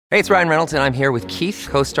Hey, it's Ryan Reynolds, and I'm here with Keith,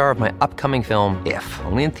 co-star of my upcoming film, If,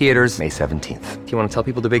 only in theaters May 17th. Do you want to tell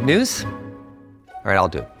people the big news? All right, I'll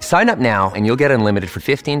do it. Sign up now and you'll get unlimited for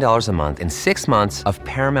 $15 a month and 6 months of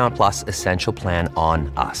Paramount Plus Essential Plan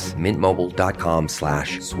on us.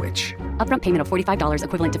 MintMobile.com/switch. Upfront payment of $45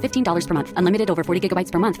 equivalent to $15 per month. Unlimited over 40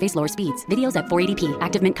 gigabytes per month. Face lower speeds. Videos at 480p.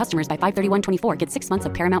 Active Mint customers by 531.24 get 6 months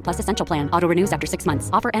of Paramount Plus Essential Plan. Auto renews after 6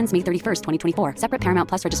 months. Offer ends May 31st, 2024. Separate Paramount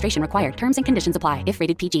Plus registration required. Terms and conditions apply if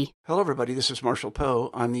rated PG. Hello, everybody. This is Marshall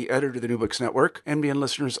Poe. I'm the editor of the New Books Network. NBN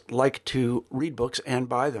listeners like to read books and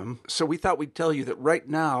buy them. So we thought we'd tell you that right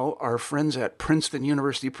now, our friends at Princeton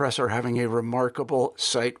University Press are having a remarkable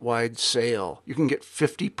site-wide sale. You can get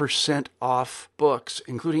 50% off books,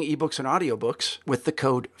 including ebooks and audiobooks, with the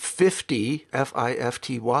code 50,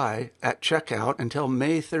 F-I-F-T-Y, at checkout until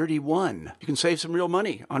May 31. You can save some real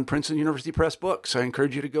money on Princeton University Press books. I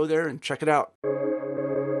encourage you to go there and check it out.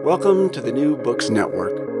 Welcome to the New Books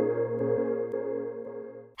Network.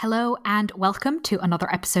 Hello and welcome to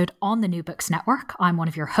another episode on the New Books Network. I'm one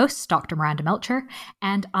of your hosts, Dr. Miranda Melcher,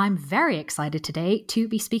 and I'm very excited today to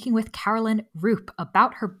be speaking with Carolyn Roop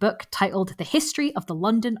about her book titled The History of the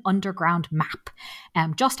London Underground Map,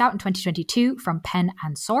 just out in 2022 from Pen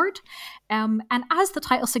and Sword. And as the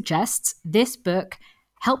title suggests, this book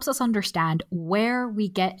helps us understand where we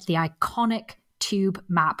get the iconic tube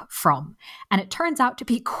map from. And it turns out to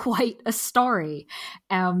be quite a story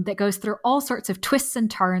that goes through all sorts of twists and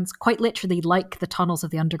turns, quite literally like the tunnels of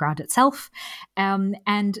the underground itself.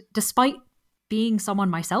 And despite being someone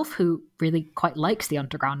myself who really quite likes the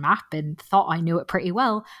underground map and thought I knew it pretty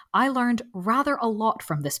well, I learned rather a lot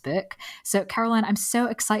from this book. So Caroline, I'm so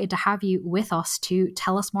excited to have you with us to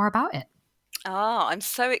tell us more about it. I'm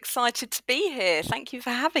so excited to be here. Thank you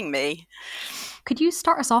for having me. Could you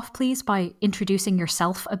start us off, please, by introducing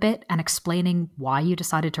yourself a bit and explaining why you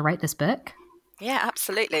decided to write this book? Yeah,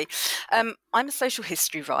 absolutely. I'm a social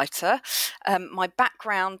history writer. My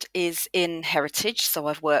background is in heritage, so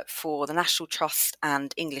I've worked for the National Trust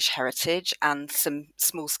and English Heritage and some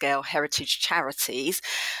small-scale heritage charities.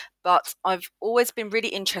 But I've always been really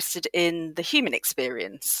interested in the human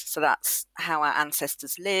experience. So that's how our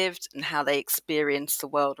ancestors lived and how they experienced the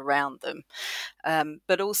world around them.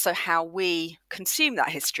 But also how we consume that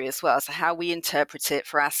history as well. So how we interpret it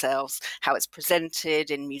for ourselves, how it's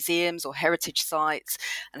presented in museums or heritage sites,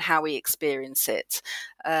 and how we experience it.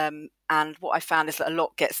 And what I found is that a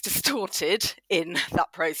lot gets distorted in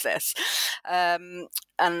that process. And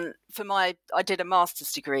I did a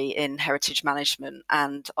master's degree in heritage management,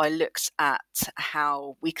 and I looked at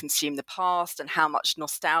how we consume the past and how much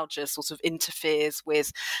nostalgia sort of interferes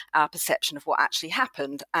with our perception of what actually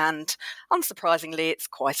happened. And unsurprisingly, it's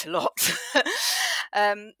quite a lot.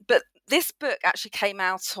 But this book actually came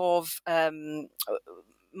out of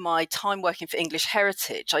my time working for English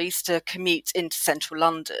Heritage. I used to commute into central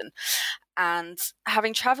London, and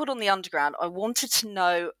having travelled on the Underground, I wanted to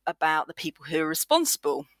know about the people who are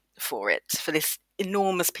responsible for it, for this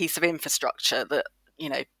enormous piece of infrastructure that,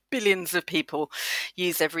 billions of people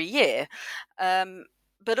use every year.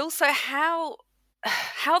 But also how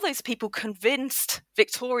those people convinced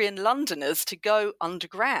Victorian Londoners to go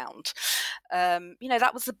underground.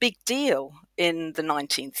 That was a big deal in the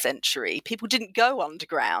 19th century. People didn't go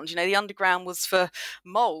underground. The underground was for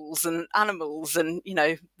moles and animals and,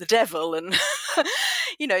 the devil and,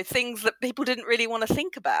 things that people didn't really want to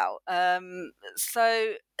think about. I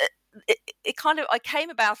came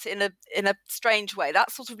about it in a strange way.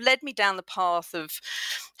 That sort of led me down the path of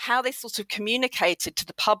how they sort of communicated to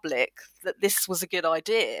the public that this was a good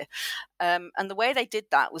idea. And the way they did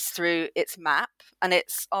that was through its map and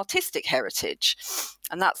its artistic heritage.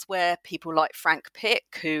 And that's where people like Frank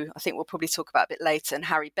Pick, who I think we'll probably talk about a bit later, and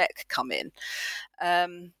Harry Beck come in.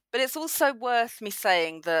 But it's also worth me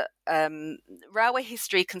saying that railway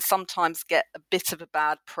history can sometimes get a bit of a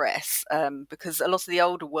bad press because a lot of the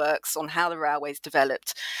older works on how the railways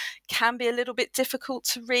developed can be a little bit difficult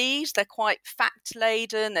to read. They're quite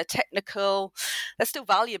fact-laden, they're technical, they're still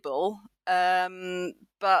valuable,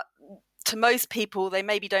 but to most people, they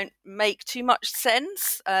maybe don't make too much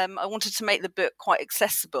sense. I wanted to make the book quite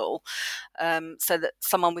accessible so that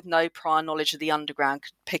someone with no prior knowledge of the Underground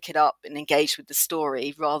could pick it up and engage with the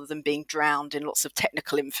story rather than being drowned in lots of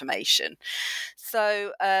technical information.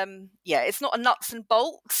 So, it's not a nuts and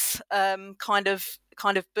bolts kind of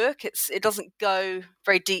book. It doesn't go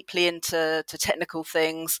very deeply into technical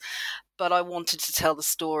things, but I wanted to tell the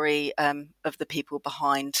story of the people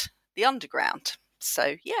behind the Underground.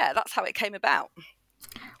 So, that's how it came about.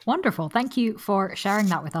 Wonderful. Thank you for sharing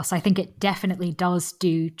that with us. I think it definitely does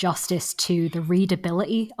do justice to the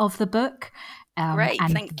readability of the book. Great,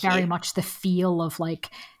 and thank very you. much the feel of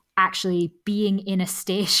actually being in a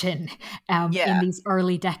station in these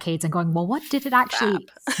early decades and going, well, what did it actually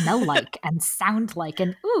smell like and sound like?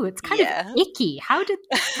 And ooh, it's kind of icky. How were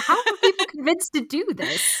people convinced to do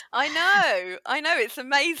this? I know. It's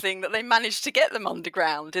amazing that they managed to get them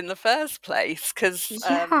underground in the first place, because it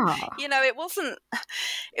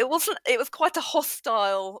was quite a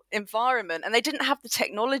hostile environment, and they didn't have the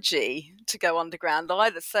technology to go underground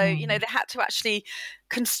either. So they had to actually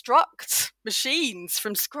construct machines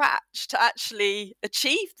from scratch to actually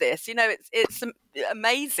achieve this. It's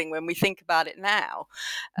amazing when we think about it now,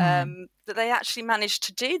 that they actually managed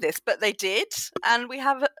to do this, but they did, and we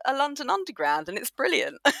have a London Underground, and it's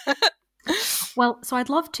brilliant. Well, so I'd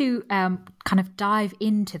love to kind of dive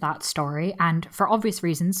into that story, and for obvious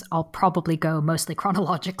reasons, I'll probably go mostly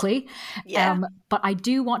chronologically. But I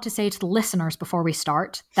do want to say to the listeners before we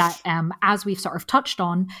start that as we've sort of touched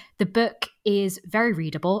on, the book is very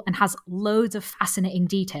readable and has loads of fascinating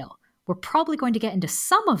detail. We're probably going to get into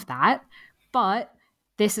some of that, but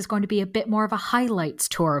this is going to be a bit more of a highlights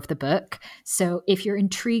tour of the book. So if you're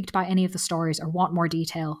intrigued by any of the stories or want more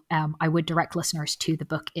detail, I would direct listeners to the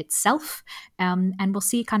book itself. And we'll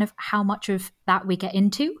see kind of how much of that we get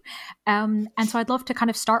into. And so I'd love to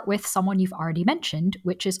kind of start with someone you've already mentioned,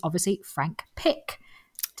 which is obviously Frank Pick.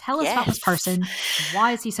 Tell us about this person.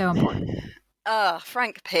 Why is he so important?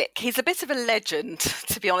 Frank Pick. He's a bit of a legend,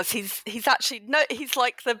 to be honest. He's actually he's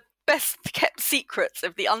like the best kept secrets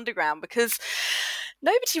of the underground, because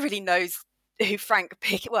nobody really knows who Frank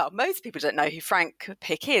Pick. Well, most people don't know who Frank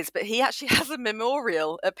Pick is, but he actually has a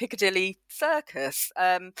memorial at Piccadilly Circus,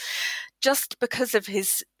 just because of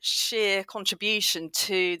his sheer contribution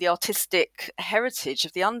to the artistic heritage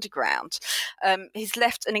of the underground. He's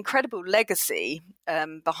left an incredible legacy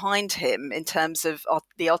behind him in terms of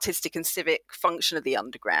the artistic and civic function of the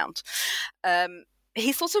underground.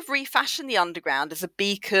 He sort of refashioned the underground as a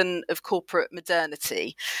beacon of corporate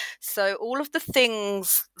modernity. So all of the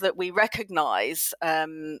things that we recognise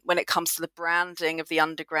when it comes to the branding of the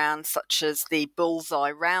underground, such as the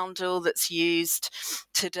bullseye roundel that's used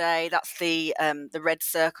today, that's the red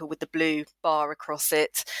circle with the blue bar across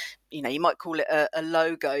it. You might call it a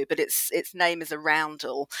logo, but its name is a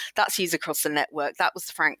roundel. That's used across the network. That was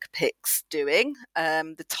Frank Pick's doing.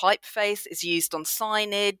 The typeface is used on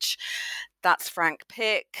signage. That's Frank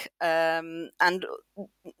Pick. And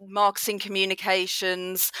marketing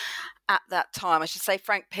communications at that time. I should say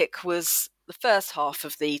Frank Pick was the first half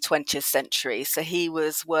of the 20th century. So he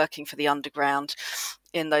was working for the underground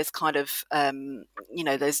in those kind of,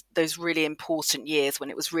 those really important years when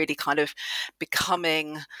it was really kind of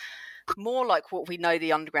becoming more like what we know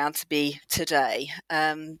the underground to be today.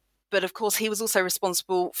 But of course, he was also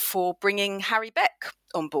responsible for bringing Harry Beck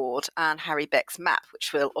on board and Harry Beck's map,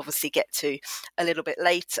 which we'll obviously get to a little bit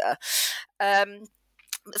later.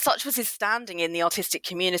 Such was his standing in the artistic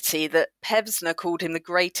community that Pevsner called him the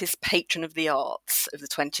greatest patron of the arts of the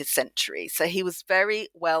 20th century. So he was very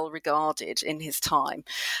well regarded in his time.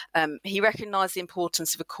 He recognised the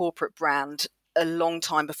importance of a corporate brand a long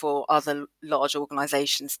time before other large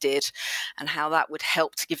organisations did, and how that would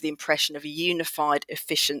help to give the impression of a unified,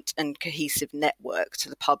 efficient and cohesive network to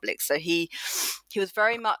the public. So he was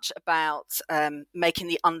very much about making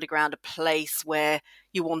the underground a place where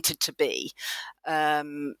you wanted to be.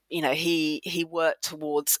 He worked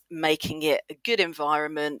towards making it a good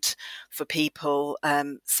environment for people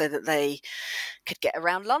so that they could get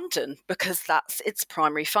around London, because that's its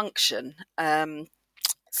primary function.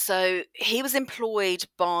 So he was employed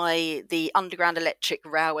by the Underground Electric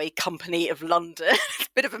Railway Company of London. It's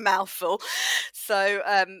a bit of a mouthful. So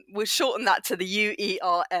we'll shorten that to the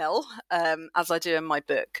UERL, as I do in my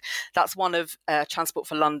book. That's one of Transport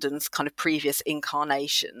for London's kind of previous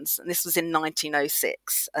incarnations. And this was in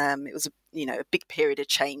 1906. It was a big period of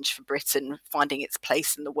change for Britain, finding its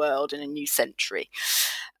place in the world in a new century.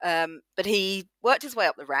 But he worked his way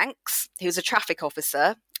up the ranks. He was a traffic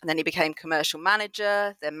officer, and then he became commercial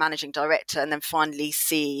manager, then managing director, and then finally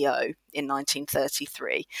CEO in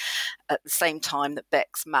 1933, at the same time that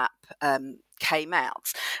Beck's map came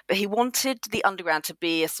out. But he wanted the underground to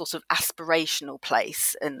be a sort of aspirational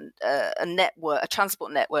place and a network, a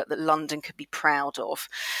transport network that London could be proud of.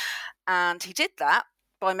 And he did that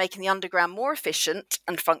by making the underground more efficient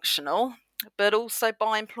and functional, but also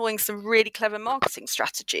by employing some really clever marketing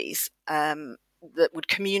strategies that would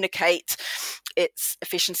communicate its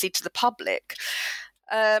efficiency to the public.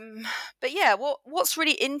 But yeah, what's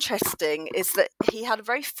really interesting is that he had a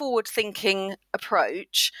very forward-thinking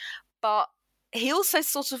approach, but he also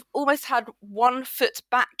sort of almost had one foot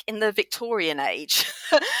back in the Victorian age.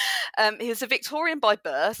 He was a Victorian by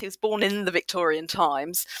birth. He was born in the Victorian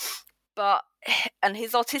times, and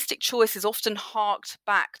his artistic choices often harked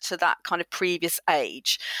back to that kind of previous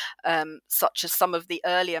age, such as some of the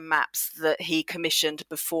earlier maps that he commissioned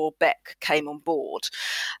before Beck came on board.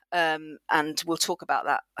 And we'll talk about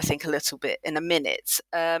that, I think, a little bit in a minute.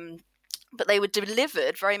 But they were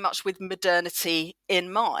delivered very much with modernity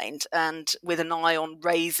in mind and with an eye on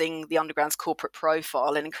raising the Underground's corporate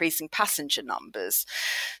profile and increasing passenger numbers.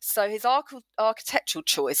 So his architectural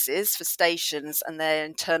choices for stations and their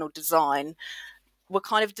internal design were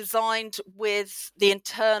kind of designed with the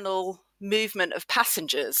internal movement of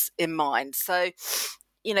passengers in mind. So,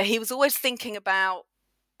 he was always thinking about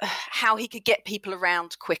how he could get people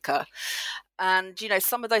around quicker. And,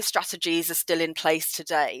 some of those strategies are still in place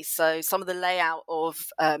today. So some of the layout of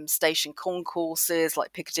station concourses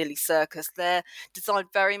like Piccadilly Circus, they're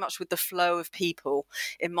designed very much with the flow of people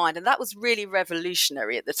in mind. And that was really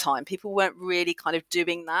revolutionary at the time. People weren't really kind of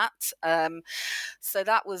doing that. So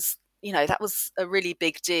that was a really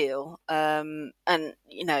big deal. And,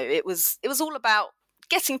 it was all about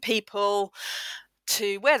getting people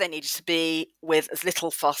to where they needed to be with as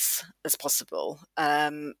little fuss as possible,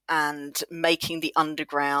 and making the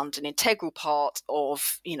Underground an integral part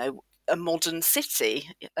of, a modern city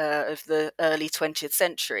of the early 20th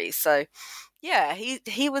century. So, yeah,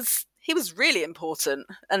 he was really important.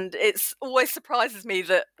 And it always surprises me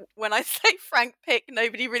that when I say Frank Pick,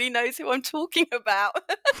 nobody really knows who I'm talking about,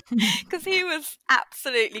 because he was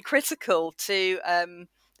absolutely critical to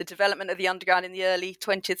the development of the Underground in the early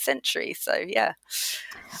 20th century. So, yeah.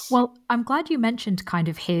 Well, I'm glad you mentioned kind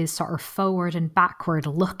of his sort of forward and backward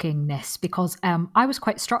lookingness, because I was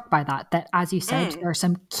quite struck by that, as you said, there are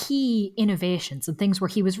some key innovations and things where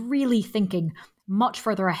he was really thinking much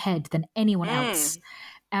further ahead than anyone else.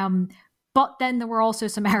 But then there were also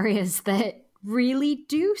some areas that really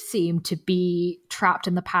do seem to be trapped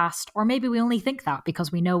in the past, or maybe we only think that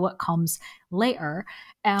because we know what comes later.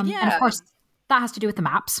 And of course, that has to do with the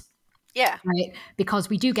maps. Yeah. Right. Because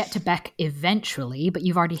we do get to Beck eventually, but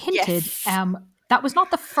you've already hinted that was not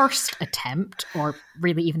the first attempt, or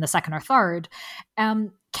really even the second or third.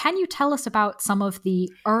 Can you tell us about some of the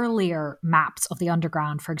earlier maps of the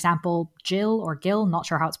Underground? For example, Gill, not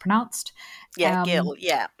sure how it's pronounced. Yeah, Gill,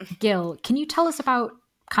 yeah. Gill. Can you tell us about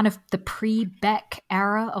kind of the pre-Beck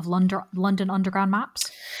era of London Underground maps?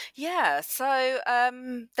 Yeah, so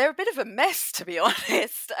they're a bit of a mess, to be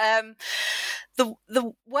honest.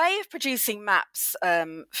 The way of producing maps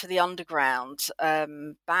for the Underground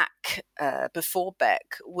back before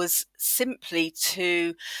Beck was simply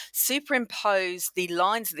to superimpose the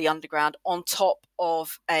lines of the Underground on top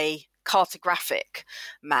of a cartographic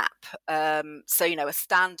map. So, a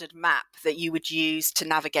standard map that you would use to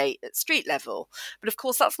navigate at street level. But of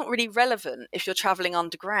course, that's not really relevant if you're traveling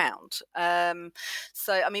underground.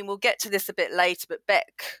 So, I mean, we'll get to this a bit later, but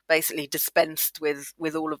Beck basically dispensed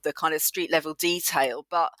with all of the kind of street level detail.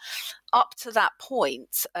 But up to that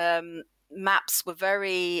point, maps were they're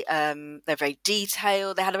very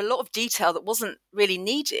detailed. They had a lot of detail that wasn't really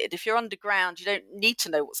needed. If you're underground, you don't need to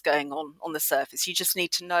know what's going on the surface. You just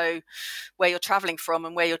need to know where you're traveling from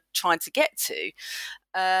and where you're trying to get to.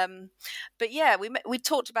 But yeah, we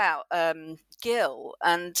talked about Gill,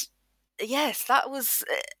 and yes, that was,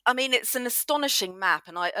 I mean, it's an astonishing map,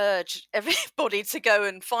 and I urge everybody to go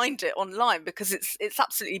and find it online because it's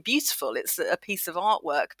absolutely beautiful. It's a piece of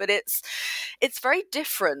artwork, but it's very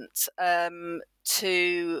different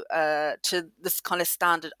to this kind of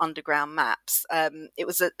standard Underground maps. It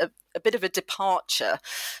was a bit of a departure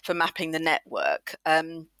for mapping the network.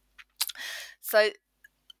 So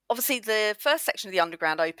obviously the first section of the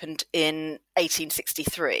Underground opened in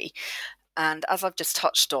 1863. And as I've just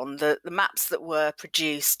touched on, the maps that were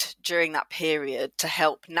produced during that period to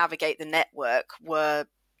help navigate the network were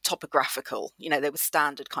topographical. They were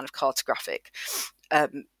standard kind of cartographic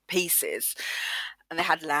pieces. And they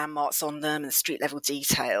had landmarks on them and street level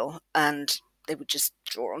detail, and they would just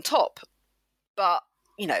draw on top. But,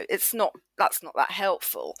 that's not that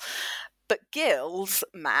helpful. But Gill's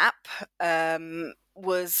map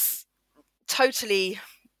was totally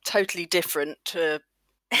different to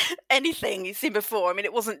anything you've seen before. I mean,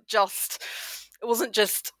 it wasn't just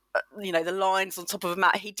the lines on top of a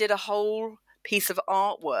map. He did a whole piece of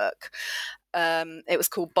artwork. It was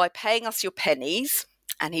called By Paying Us Your Pennies,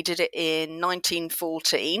 and he did it in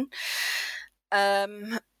 1914.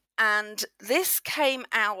 And this came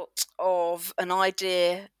out of an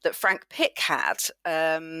idea that Frank Pick had.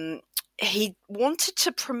 he wanted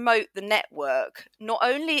to promote the network not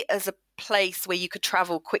only as a place where you could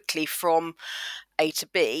travel quickly from A to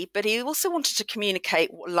B, but he also wanted to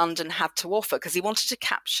communicate what London had to offer because he wanted to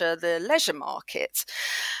capture the leisure market.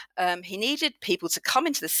 He needed people to come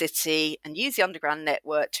into the city and use the underground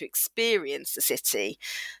network to experience the city.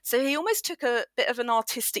 So he almost took a bit of an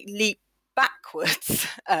artistic leap backwards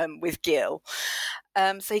with Gill.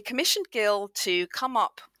 So he commissioned Gill to come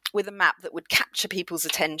up with a map that would capture people's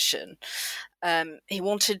attention. He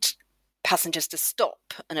wanted passengers to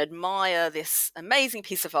stop and admire this amazing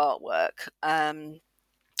piece of artwork,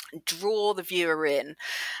 draw the viewer in.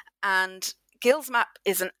 And Gill's map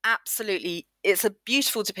is it's a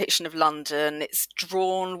beautiful depiction of London. It's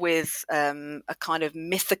drawn with a kind of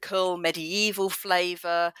mythical, medieval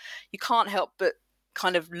flavour. You can't help but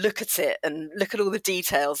kind of look at it and look at all the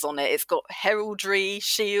details on it. It's got heraldry,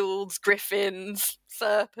 shields, griffins,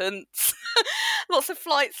 serpents, lots of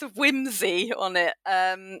flights of whimsy on it.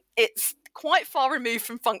 It's quite far removed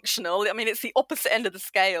from functional. I mean, it's the opposite end of the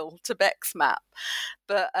scale to Beck's map,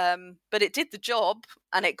 but it did the job,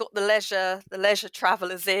 and it got the leisure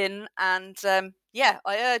travellers in. And I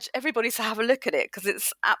urge everybody to have a look at it because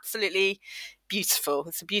it's absolutely beautiful.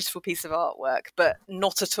 It's a beautiful piece of artwork, but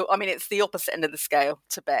not at all. I mean, it's the opposite end of the scale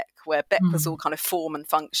to Beck, where Beck was all kind of form and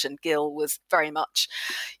function. Gill was very much,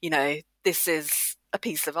 this is a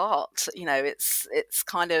piece of art. It's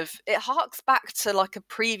kind of, it harks back to like a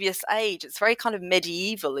previous age. It's very kind of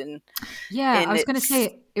medieval I was going to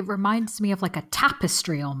say it reminds me of like a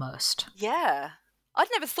tapestry almost. Yeah. I'd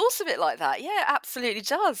never thought of it like that. Yeah, it absolutely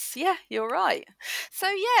does. Yeah, you're right. So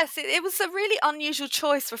yes, it was a really unusual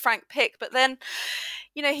choice for Frank Pick, but then,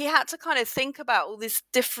 he had to kind of think about all these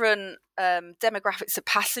different demographics of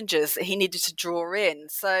passengers that he needed to draw in.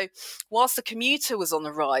 So whilst the commuter was on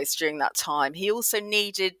the rise during that time, he also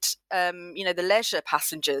needed, the leisure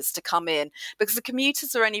passengers to come in because the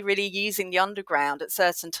commuters are only really using the underground at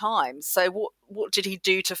certain times. So what did he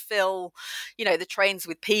do to fill, the trains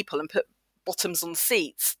with people and put bottoms on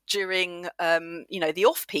seats during the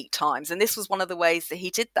off-peak times, and this was one of the ways that he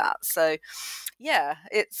did that. So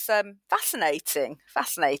it's fascinating.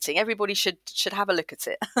 Everybody should have a look at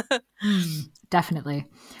it. Definitely.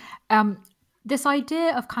 This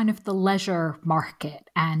idea of kind of the leisure market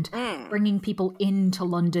and bringing people into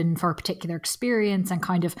London for a particular experience and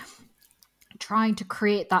kind of trying to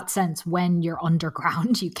create that sense when you're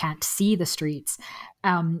underground, you can't see the streets,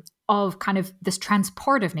 of kind of this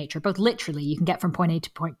transportive nature, both literally you can get from point A to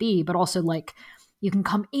point B, but also like you can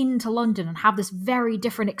come into London and have this very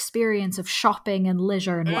different experience of shopping and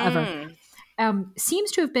leisure and whatever.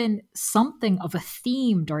 Seems to have been something of a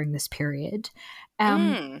theme during this period.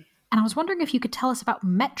 And I was wondering if you could tell us about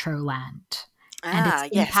Metroland and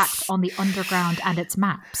its impact on the underground and its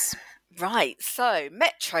maps. Right, so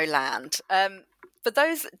Metroland. For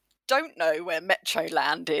those that don't know where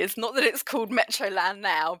Metroland is, not that it's called Metroland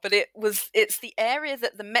now, but it's the area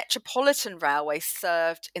that the Metropolitan Railway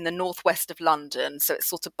served in the northwest of London. So it's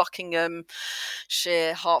sort of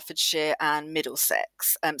Buckinghamshire, Hertfordshire and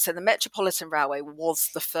Middlesex. So the Metropolitan Railway was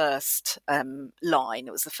the first line.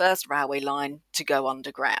 It was the first railway line to go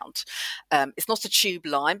underground. It's not a tube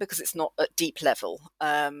line because it's not at deep level.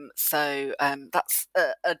 So that's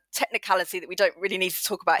a technicality that we don't really need to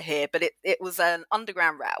talk about here, but it was an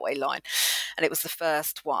underground railway line, and it was the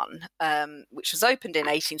first one, which was opened in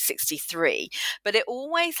 1863, but it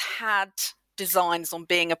always had designs on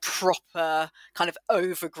being a proper kind of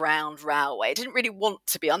overground railway. It didn't really want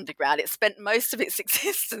to be underground. It spent most of its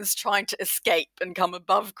existence trying to escape and come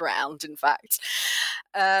above ground, in fact.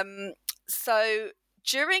 So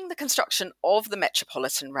during the construction of the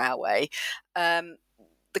Metropolitan Railway,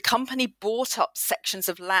 the company bought up sections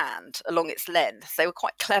of land along its length. They were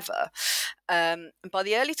quite clever. And by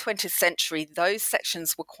the early 20th century, those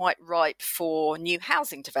sections were quite ripe for new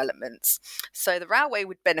housing developments. So the railway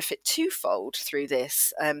would benefit twofold through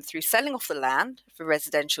this, through selling off the land for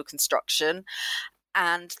residential construction,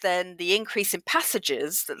 and then the increase in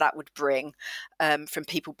passengers that would bring from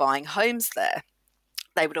people buying homes there.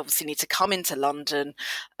 They would obviously need to come into London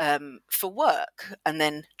for work and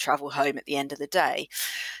then travel home at the end of the day.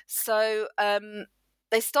 So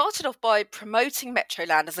they started off by promoting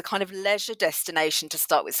Metroland as a kind of leisure destination to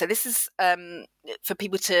start with. So this is for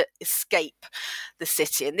people to escape the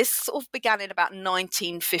city. And this sort of began in about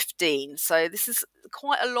 1915. So this is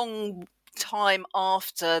quite a long time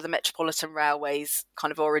after the Metropolitan Railway's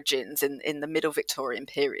kind of origins in the middle Victorian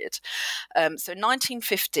period. So in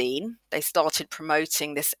 1915, they started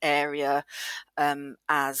promoting this area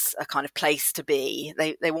as a kind of place to be.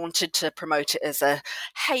 They wanted to promote it as a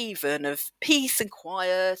haven of peace and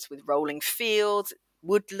quiet with rolling fields.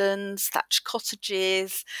 woodlands, thatched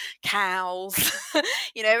cottages, cows,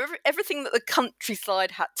 everything that the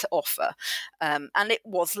countryside had to offer. And it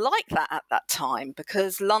was like that at that time,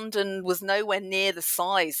 because London was nowhere near the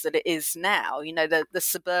size that it is now. The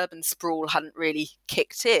suburban sprawl hadn't really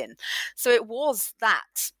kicked in. So it was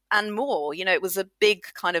that and more. It was a big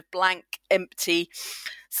kind of blank, empty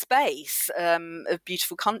space of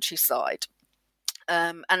beautiful countryside.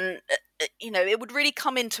 It would really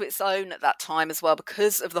come into its own at that time as well,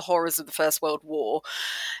 because of the horrors of the First World War.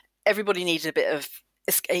 Everybody needed a bit of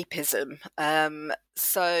escapism.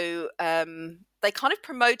 So they kind of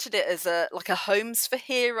promoted it as a homes for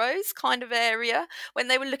heroes kind of area. When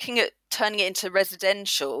they were looking at turning it into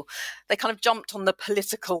residential, they kind of jumped on the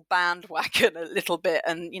political bandwagon a little bit,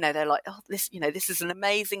 and they're like, oh, this is an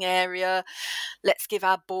amazing area. Let's give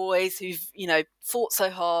our boys who've fought so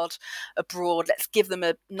hard abroad, let's give them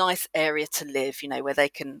a nice area to live, where they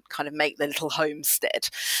can kind of make their little homestead.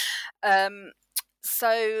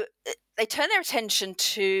 So they turned their attention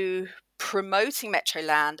to promoting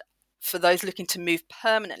Metroland for those looking to move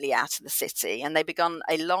permanently out of the city, and they begun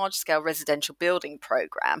a large-scale residential building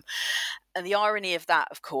program. And the irony of that,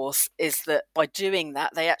 of course, is that by doing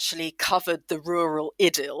that, they actually covered the rural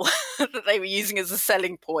idyll that they were using as a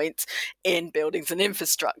selling point in buildings and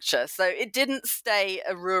infrastructure. So it didn't stay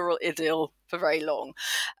a rural idyll for very long.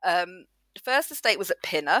 The first estate was at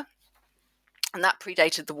Pinner, and that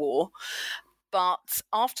predated the war. But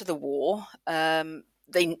after the war,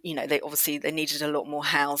 they needed a lot more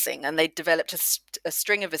housing, and they developed a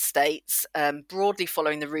string of estates broadly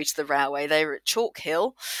following the route of the railway. They were at Chalk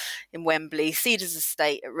Hill in Wembley, Cedars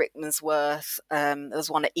Estate at Rickmansworth, there was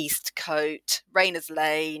one at Eastcote, Rayners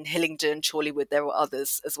Lane, Hillingdon, Chorleywood. There were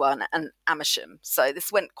others as well, and Amersham. So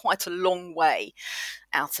this went quite a long way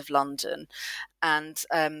out of London. And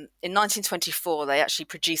in 1924, they actually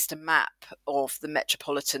produced a map of the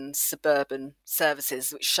metropolitan suburban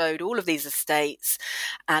services, which showed all of these estates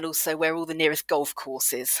and also where all the nearest golf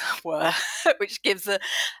courses were, which gives a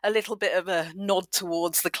little bit of a nod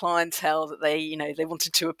towards the clientele that they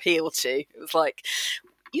wanted to appeal to. It was like,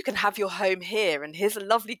 you can have your home here, and here's a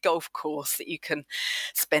lovely golf course that you can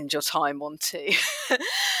spend your time on too.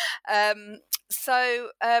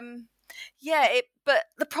 But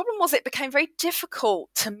the problem was it became very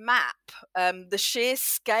difficult to map the sheer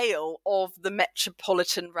scale of the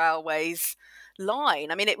Metropolitan Railway's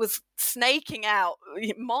line. I mean, it was snaking out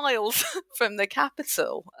miles from the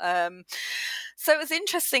capital. So it was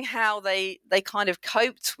interesting how they kind of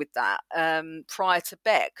coped with that prior to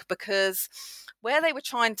Beck, because where they were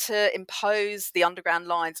trying to impose the underground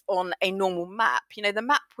lines on a normal map, the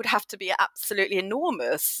map would have to be absolutely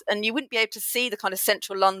enormous, and you wouldn't be able to see the kind of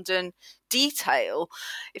central London detail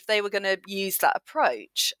if they were going to use that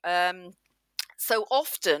approach. So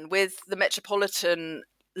often with the Metropolitan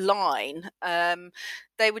line,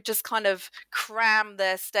 they would just kind of cram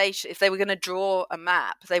their station. If they were going to draw a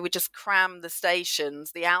map, they would just cram the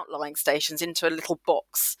stations, the outlying stations, into a little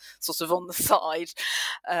box sort of on the side,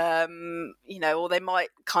 or they might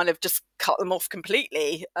kind of just cut them off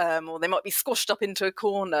completely, or they might be squashed up into a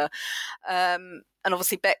corner. And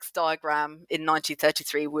obviously Beck's diagram in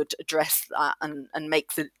 1933 would address that and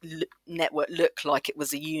make the network look like it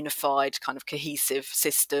was a unified kind of cohesive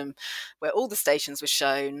system where all the stations were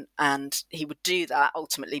shown, and he would do that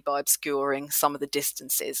ultimately by obscuring some of the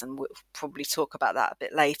distances, and we'll probably talk about that a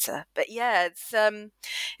bit later. But yeah,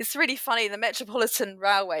 it's really funny. The Metropolitan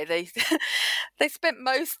Railway, they spent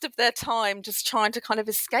most of their time just trying to kind of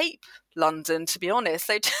escape London, to be honest.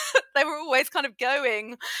 They were always kind of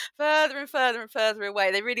going further and further and further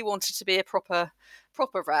away. They really wanted to be a proper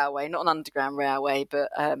railway, not an underground railway, but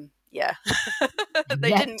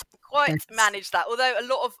they didn't quite manage that. Although a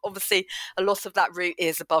lot of that route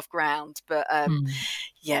is above ground, but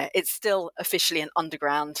it's still officially an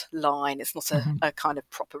underground line. It's not a kind of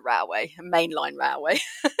proper railway, a mainline railway.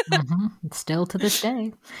 Still to this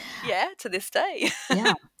day. Yeah, to this day.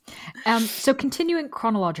 Yeah. So continuing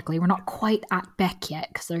chronologically, we're not quite at Beck yet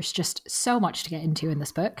because there's just so much to get into in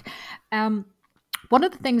this book. One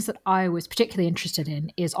of the things that I was particularly interested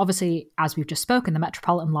in is, obviously, as we've just spoken, the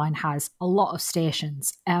Metropolitan line has a lot of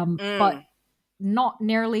stations, but not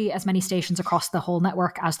nearly as many stations across the whole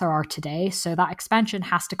network as there are today. So that expansion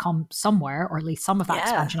has to come somewhere, or at least some of that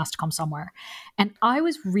expansion has to come somewhere. And I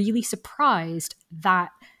was really surprised that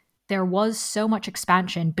there was so much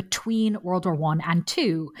expansion between World War I and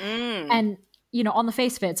II. And, on the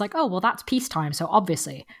face of it, it's like, oh, well, that's peacetime, so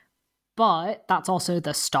obviously. But that's also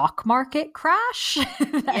the stock market crash.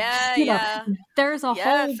 There's a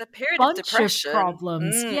whole period bunch of depression. Of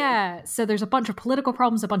problems. So there's a bunch of political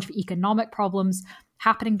problems, a bunch of economic problems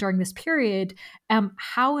happening during this period,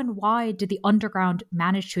 how and why did the underground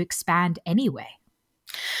manage to expand anyway?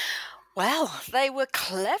 Well, they were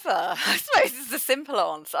clever, I suppose is the simple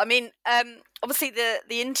answer. I mean, obviously the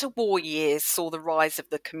interwar years saw the rise of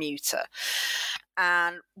the commuter.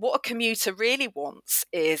 And what a commuter really wants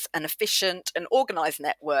is an efficient and organised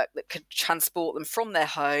network that could transport them from their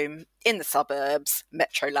home in the suburbs,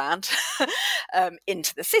 Metroland,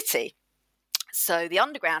 into the city. So the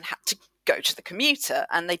underground had to go to the commuter,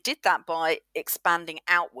 and they did that by expanding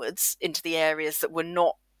outwards into the areas that were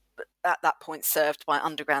not at that point served by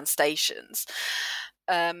underground stations.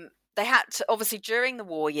 They had to, obviously, during the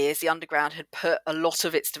war years, the underground had put a lot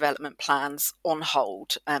of its development plans on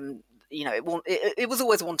hold. It was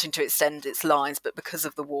always wanting to extend its lines, but because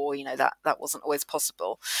of the war, that wasn't always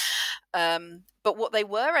possible. But what they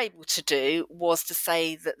were able to do was to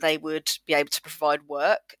say that they would be able to provide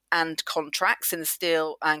work and contracts in the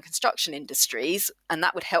steel and construction industries, and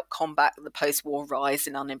that would help combat the post-war rise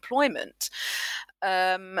in unemployment.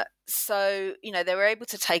 So, they were able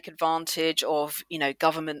to take advantage of,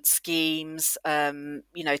 government schemes,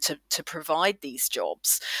 to provide these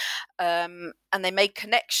jobs. And they made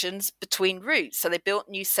connections between routes. So they built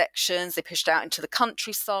new sections, they pushed out into the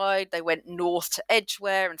countryside, they went north to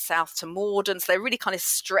Edgware and south to Morden. So they're really kind of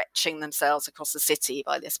stretching themselves across the city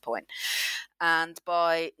by this point. And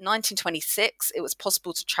by 1926, it was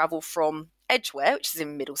possible to travel from Edgware, which is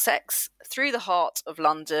in Middlesex, through the heart of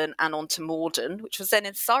London and onto Morden, which was then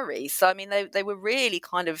in Surrey. So, I mean, they were really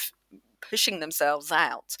kind of pushing themselves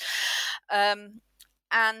out. And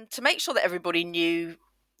to make sure that everybody knew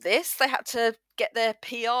this, they had to get their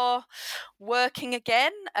PR working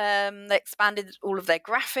again. They expanded all of their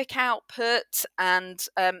graphic output, and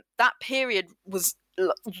that period was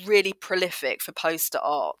really prolific for poster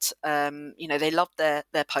art. They loved their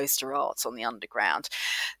poster art on the underground.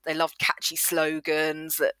 They loved catchy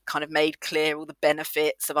slogans that kind of made clear all the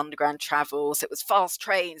benefits of underground travel. So it was fast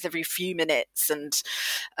trains every few minutes, and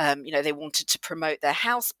they wanted to promote their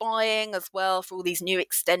house buying as well for all these new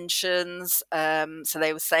extensions. So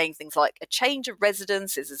they were saying things like a change of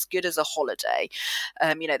residence is as good as a holiday.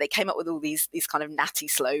 They came up with all these kind of natty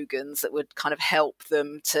slogans that would kind of help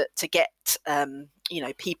them to get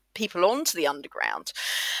people onto the underground.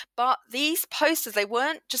 But these posters, they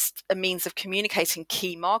weren't just a means of communicating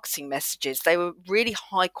key marketing messages. They were really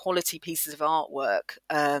high quality pieces of artwork.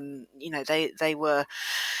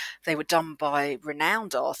 They were done by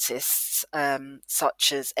renowned artists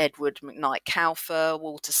such as Edward McKnight Kauffer,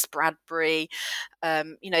 Walter Spradbury.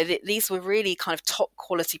 These were really kind of top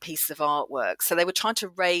quality pieces of artwork. So they were trying to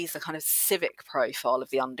raise the kind of civic profile of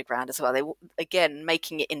the underground as well. They were, again,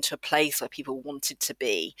 making it into a place where people wanted to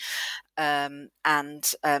be. And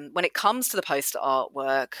when it comes to the poster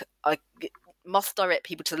artwork, I must direct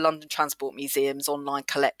people to the London Transport Museum's online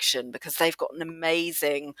collection, because they've got an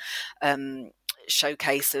amazing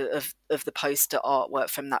showcase of the poster artwork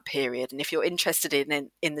from that period. And if you're interested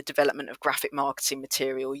in the development of graphic marketing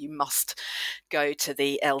material, you must go to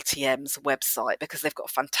the LTM's website, because they've got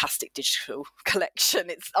a fantastic digital collection.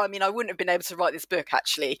 I wouldn't have been able to write this book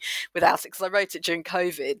actually without it, because I wrote it during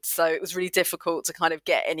COVID. So it was really difficult to kind of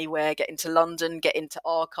get anywhere, get into London, get into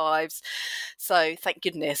archives. So thank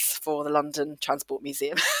goodness for the London Transport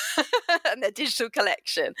Museum and their digital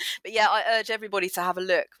collection. But yeah, I urge everybody to have a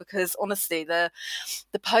look, because honestly, the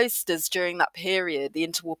posters during that period, the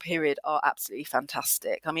interwar period, are absolutely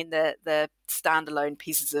fantastic. I mean, they're standalone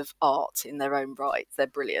pieces of art in their own right. They're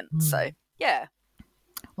brilliant. So, yeah.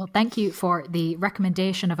 Well, thank you for the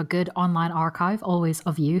recommendation of a good online archive, always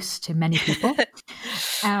of use to many people.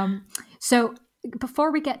 So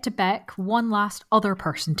before we get to Beck, one last other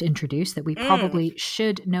person to introduce that we probably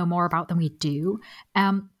should know more about than we do,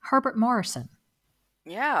 Herbert Morrison.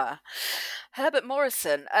 Yeah, Herbert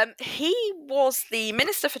Morrison. He was the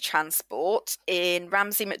Minister for Transport in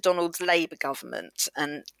Ramsay MacDonald's Labour government,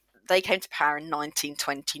 and they came to power in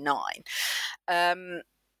 1929.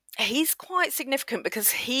 He's quite significant because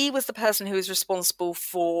he was the person who was responsible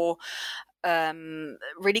for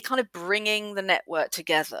really kind of bringing the network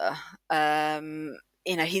together.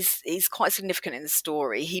 He's quite significant in the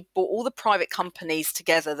story. He brought all the private companies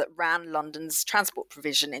together that ran London's transport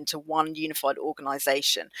provision into one unified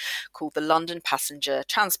organisation called the London Passenger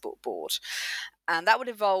Transport Board. And that would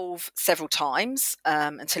evolve several times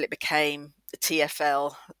until it became the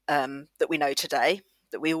TfL that we know today,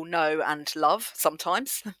 that we all know and love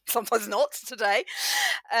sometimes, sometimes not today.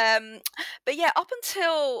 But yeah, up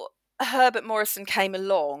until Herbert Morrison came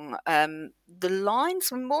along, the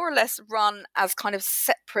lines were more or less run as kind of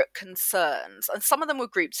separate concerns, and some of them were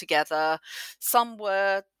grouped together, some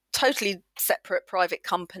were totally separate private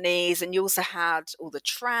companies, and you also had all the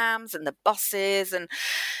trams and the buses and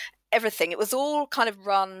everything. It was all kind of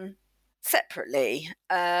run separately.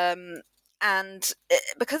 Because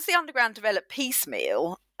the Underground developed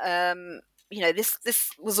piecemeal, this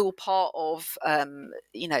was all part of,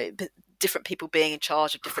 different people being in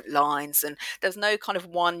charge of different lines, and there's no kind of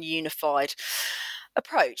one unified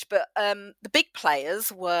approach. But the big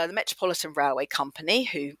players were the Metropolitan Railway Company,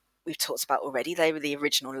 who we've talked about already. They were the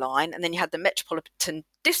original line. And then you had the Metropolitan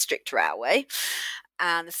District Railway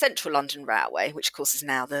and the Central London Railway, which of course is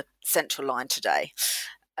now the Central Line today.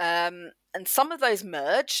 And some of those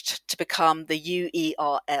merged to become the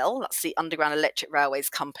UERL, that's the Underground Electric Railways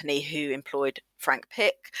Company, who employed Frank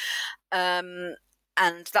Pick. And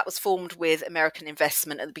that was formed with American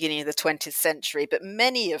investment at the beginning of the 20th century, but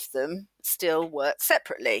many of them still worked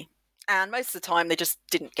separately. And most of the time, they just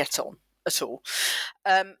didn't get on at all.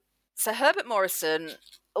 So Herbert Morrison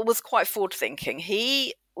was quite forward-thinking.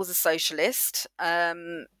 He was a socialist.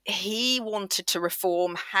 He wanted to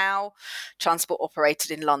reform how transport operated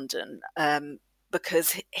in London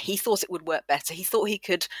because he thought it would work better. He thought he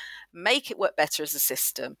could make it work better as a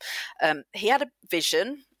system. He had a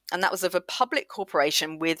vision, and that was of a public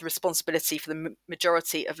corporation with responsibility for the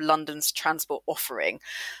majority of London's transport offering.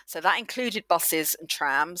 So that included buses and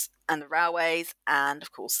trams and the railways and,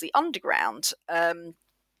 of course, the Underground.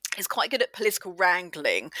 He's quite good at political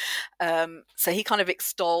wrangling. So he kind of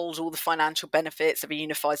extolled all the financial benefits of a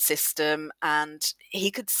unified system, and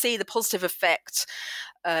he could see the positive effect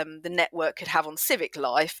the network could have on civic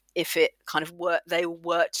life if it kind of they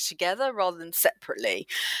worked together rather than separately.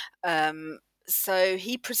 So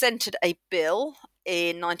he presented a bill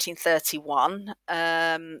in 1931,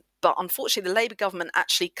 but unfortunately the Labour government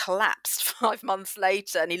actually collapsed 5 months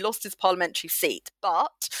later and he lost his parliamentary seat.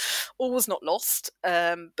 But all was not lost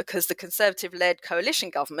because the Conservative-led coalition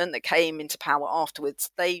government that came into power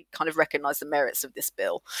afterwards, they kind of recognised the merits of this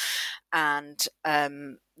bill and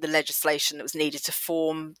the legislation that was needed to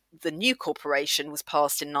form the new corporation was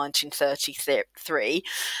passed in 1933.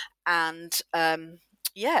 And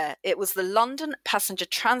it was the London Passenger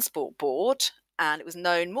Transport Board, and it was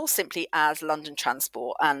known more simply as London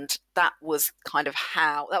Transport. And that was kind of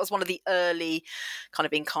that was one of the early kind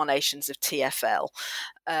of incarnations of TfL.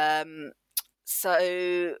 It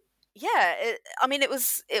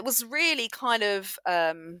was really kind of,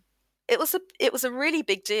 it was a really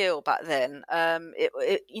big deal back then.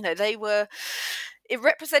 It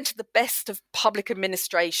represented the best of public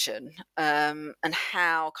administration and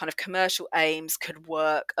how kind of commercial aims could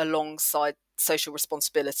work alongside social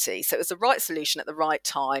responsibility. So it was the right solution at the right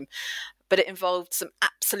time, but it involved some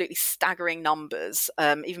absolutely staggering numbers,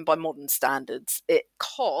 even by modern standards. It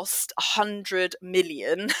cost 100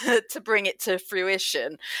 million to bring it to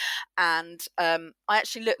fruition. And I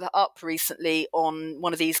actually looked that up recently on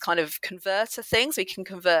one of these kind of converter things. We can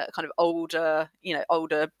convert kind of older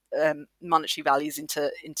monetary values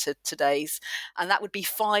into today's, and that would be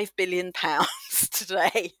 £5 billion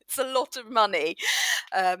today. It's a lot of money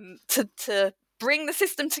to bring the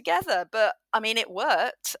system together, but I mean it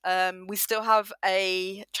worked. We still have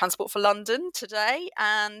a Transport for London today,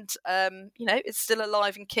 and it's still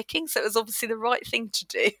alive and kicking, so it was obviously the right thing to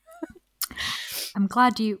do. I'm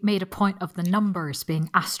glad you made a point of the numbers being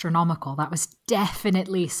astronomical. That was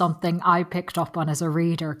definitely something I picked up on as a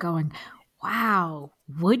reader, going, wow,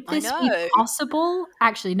 would this be possible?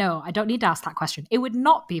 Actually, no, I don't need to ask that question. It would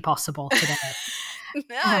not be possible today.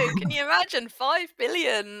 No, can you imagine? 5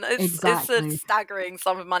 billion. It's a staggering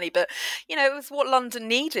sum of money, but it was what London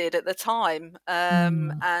needed at the time.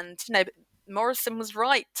 And Morrison was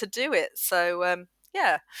right to do it. So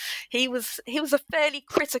he was a fairly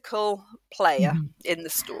critical player in the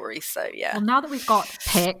story. So yeah. Well, now that we've got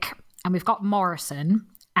Pick and we've got Morrison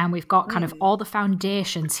and we've got kind of all the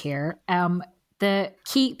foundations here, the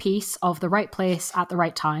key piece of the right place at the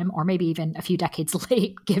right time, or maybe even a few decades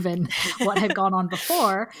late, given what had gone on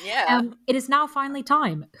before. It is now finally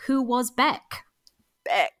time. Who was Beck?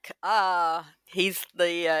 Beck. He's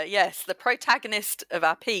the protagonist of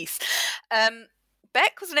our piece.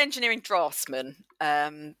 Beck was an engineering draftsman,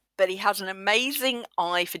 but he had an amazing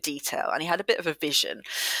eye for detail and he had a bit of a vision.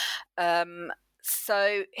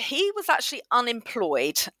 So he was actually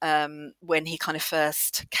unemployed when he kind of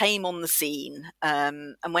first came on the scene,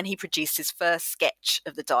 and when he produced his first sketch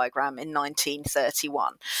of the diagram in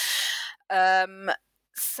 1931.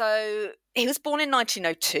 So he was born in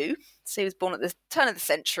 1902. So he was born at the turn of the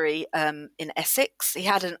century in Essex. He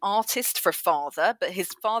had an artist for a father, but his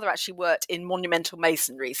father actually worked in monumental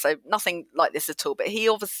masonry, so nothing like this at all. But he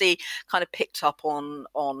obviously kind of picked up on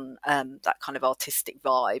that kind of artistic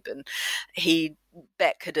vibe, and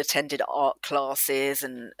Beck had attended art classes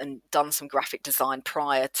and done some graphic design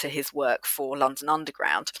prior to his work for London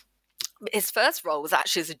Underground. His first role was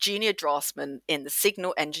actually as a junior draftsman in the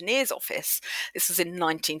Signal Engineers Office. This was in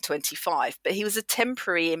 1925, but he was a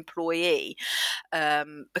temporary employee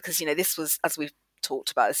because, this was, as we've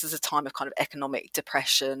talked about, this is a time of kind of economic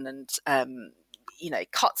depression and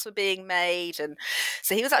cuts were being made. And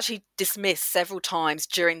so he was actually dismissed several times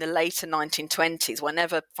during the later 1920s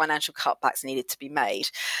whenever financial cutbacks needed to be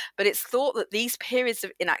made. But it's thought that these periods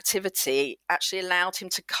of inactivity actually allowed him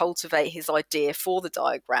to cultivate his idea for the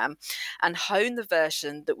diagram and hone the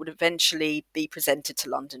version that would eventually be presented to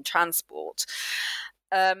London Transport.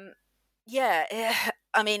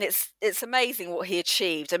 It's amazing what he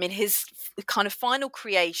achieved. I mean, his kind of final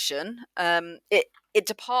creation, it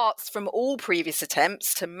departs from all previous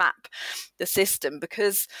attempts to map the system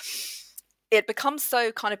because it becomes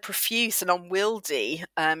so kind of profuse and unwieldy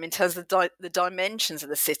in terms of the dimensions of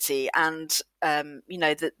the city and,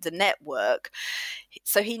 the network.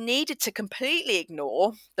 So he needed to completely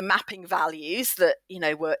ignore the mapping values that,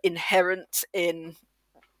 were inherent in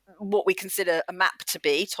what we consider a map to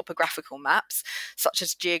be, topographical maps, such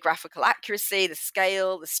as geographical accuracy, the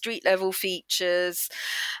scale, the street level features.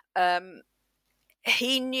 Beck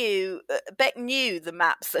knew the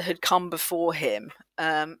maps that had come before him,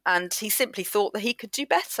 and he simply thought that he could do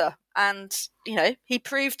better. And, he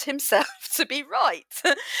proved himself to be right.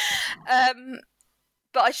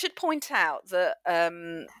 But I should point out that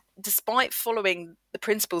despite following the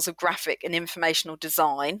principles of graphic and informational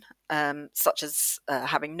design, such as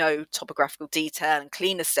having no topographical detail and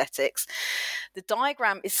clean aesthetics, the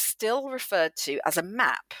diagram is still referred to as a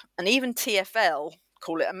map, and even TfL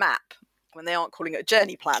call it a map when they aren't calling it a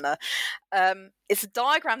journey planner. It's a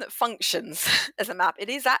diagram that functions as a map. It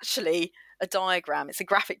is actually a diagram. It's a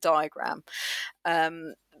graphic diagram.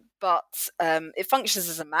 But it functions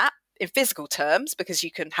as a map in physical terms because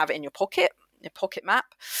you can have it in your pocket map.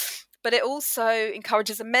 But it also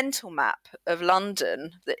encourages a mental map of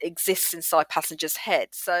London that exists inside passengers'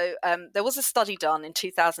 heads. So there was a study done in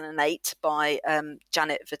 2008 by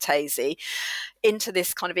Janet Vertesi into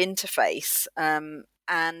this kind of interface,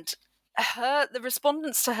 and the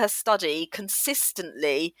respondents to her study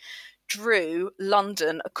consistently drew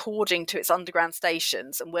London according to its underground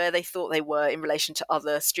stations and where they thought they were in relation to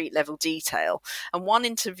other street level detail. And one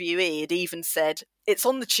interviewee had even said, "It's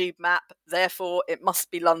on the tube map, therefore it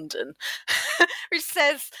must be London," which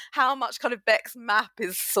says how much kind of Beck's map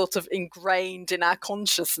is sort of ingrained in our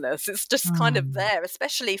consciousness. It's just kind of there,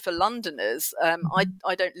 especially for Londoners.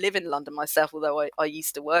 I don't live in London myself, although I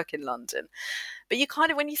used to work in London. But you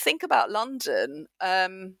kind of, when you think about London,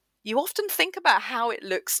 you often think about how it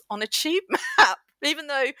looks on a tube map, even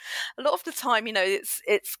though a lot of the time,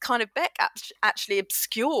 it's kind of Beck actually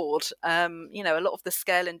obscured, a lot of the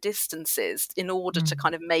scale and distances in order to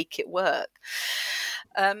kind of make it work.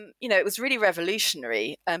 It was really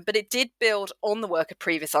revolutionary, but it did build on the work of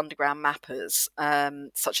previous underground mappers,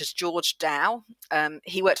 such as George Dow.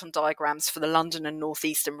 He worked on diagrams for the London and North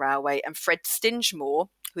Eastern Railway, and Fred Stingemore,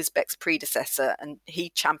 who was Beck's predecessor, and he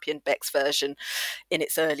championed Beck's version in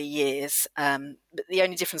its early years. But the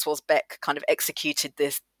only difference was Beck kind of executed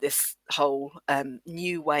this whole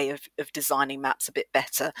new way of designing maps a bit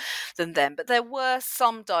better than them. But there were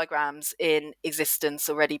some diagrams in existence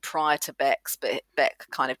already prior to Beck's, but Beck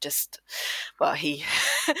kind of just, he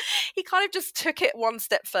kind of just took it one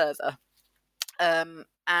step further.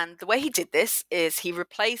 And the way he did this is he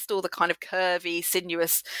replaced all the kind of curvy,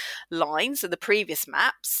 sinuous lines of the previous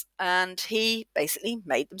maps, and he basically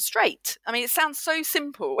made them straight. I mean, it sounds so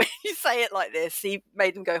simple when you say it like this. He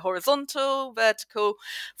made them go horizontal, vertical,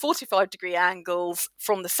 45-degree angles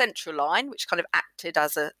from the central line, which kind of acted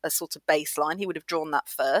as a sort of baseline. He would have drawn that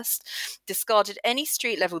first, discarded any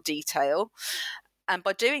street level detail. And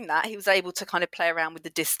by doing that, he was able to kind of play around with the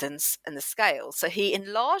distance and the scale. So he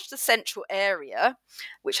enlarged the central area,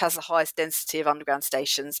 which has the highest density of underground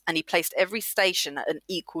stations, and he placed every station at an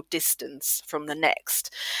equal distance from the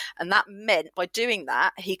next. And that meant by doing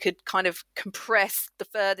that, he could kind of compress the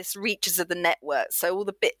furthest reaches of the network. So all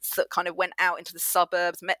the bits that kind of went out into the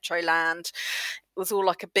suburbs, Metroland, it was all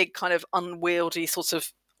like a big kind of unwieldy sort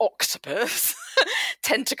of octopus,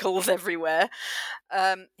 tentacles everywhere.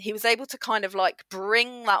 He was able to kind of like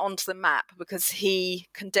bring that onto the map because he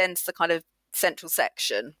condensed the kind of central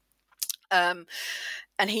section.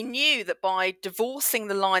 And he knew that by divorcing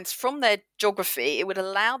the lines from their geography, it would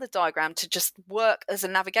allow the diagram to just work as a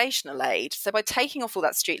navigational aid. So by taking off all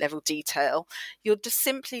that street level detail, you're just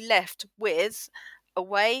simply left with a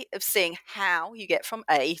way of seeing how you get from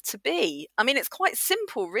A to B. I mean, it's quite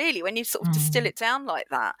simple, really, when you sort of distill it down like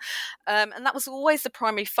that. And that was always the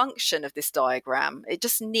primary function of this diagram. It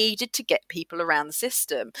just needed to get people around the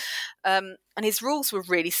system. And his rules were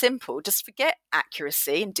really simple. Just forget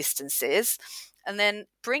accuracy and distances, and then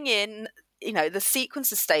bring in, the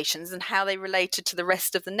sequence of stations and how they related to the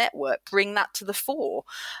rest of the network. Bring that to the fore.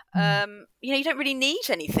 You don't really need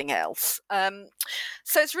anything else.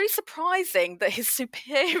 So it's really surprising that his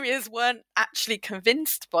superiors weren't actually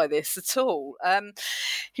convinced by this at all.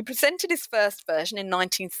 He presented his first version in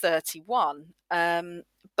 1931,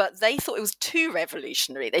 but they thought it was too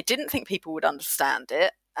revolutionary. They didn't think people would understand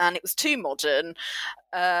it, and it was too modern.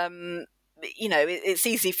 It's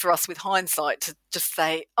easy for us with hindsight to just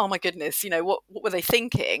say, oh my goodness, what were they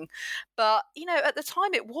thinking? But, at the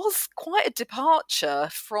time it was quite a departure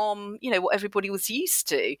from, what everybody was used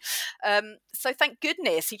to. So thank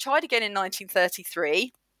goodness he tried again in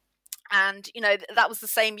 1933. And, that was the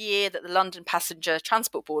same year that the London Passenger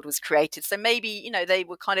Transport Board was created. So maybe, they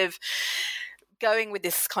were kind of going with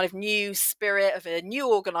this kind of new spirit of a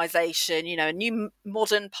new organisation, a new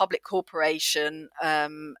modern public corporation,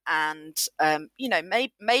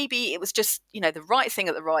 maybe it was just, the right thing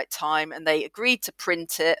at the right time, and they agreed to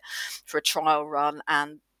print it for a trial run,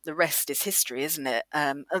 and the rest is history, isn't it?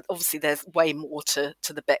 Obviously, there's way more to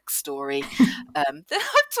the Beck story that I've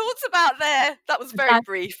talked about there. That was very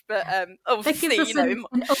brief, but obviously, an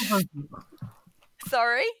overview.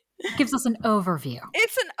 Sorry? It gives us an overview.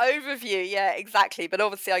 It's an overview, yeah, exactly. But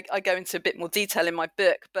obviously I go into a bit more detail in my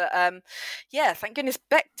book. But thank goodness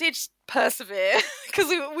Beck did persevere, because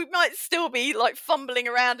we might still be like fumbling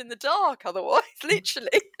around in the dark otherwise,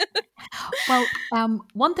 literally. Well,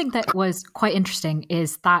 one thing that was quite interesting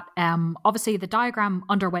is that obviously the diagram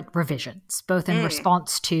underwent revisions, both in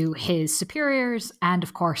response to his superiors and,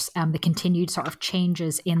 of course, the continued sort of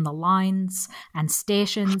changes in the lines and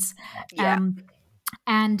stations. Yeah.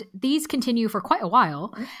 And these continue for quite a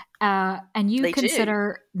while, and you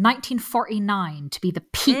consider 1949 to be the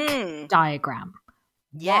peak diagram.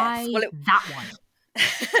 Yes. Why that one?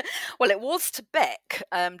 Well, it was to Beck,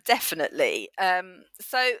 definitely.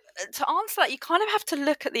 So to answer that, you kind of have to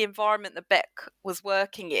look at the environment that Beck was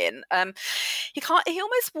working in. He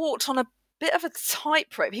almost walked on a bit of a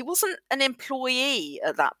tightrope. He wasn't an employee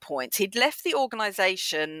at that point. He'd left the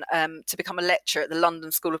organisation to become a lecturer at the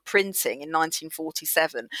London School of Printing in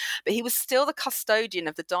 1947, but he was still the custodian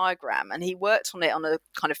of the diagram, and he worked on it on a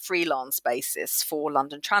kind of freelance basis for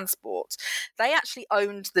London Transport. They actually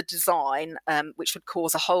owned the design, which would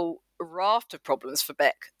cause a whole raft of problems for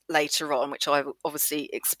Beck later on, which I obviously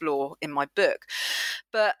explore in my book.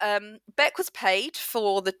 But Beck was paid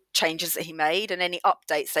for the changes that he made and any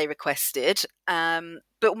updates they requested.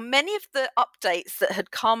 But many of the updates that had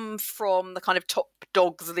come from the kind of top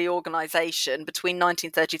dogs of the organisation between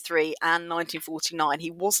 1933 and 1949,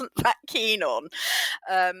 he wasn't that keen on.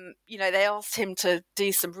 They asked him to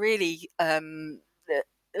do some really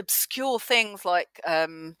obscure things, like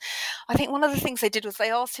I think one of the things they did was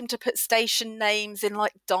they asked him to put station names in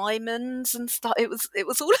like diamonds and stuff. It was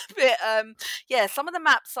all a bit some of the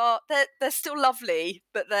maps they're still lovely,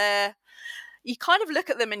 but you kind of look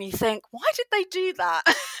at them and you think, why did they do that?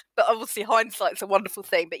 But obviously hindsight's a wonderful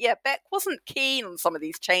thing. But yeah, Beck wasn't keen on some of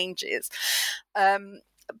these changes.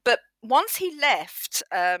 But once he left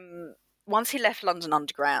London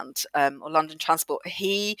Underground or London Transport,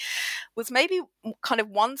 he was maybe kind of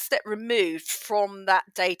one step removed from that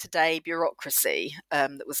day-to-day bureaucracy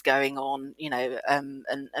that was going on,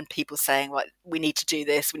 and people saying, like, we need to do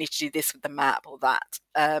this with the map or that.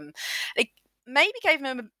 It maybe gave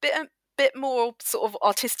him a bit more sort of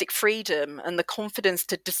artistic freedom and the confidence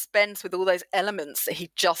to dispense with all those elements that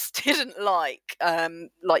he just didn't like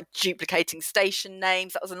duplicating station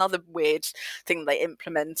names. That was another weird thing they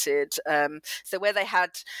implemented. So where they had,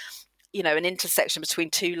 an intersection between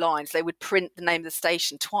two lines, they would print the name of the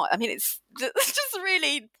station twice. I mean, it's just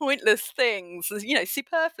really pointless things,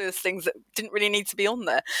 superfluous things that didn't really need to be on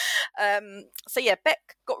there.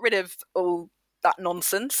 Beck got rid of all that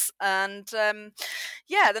nonsense, and the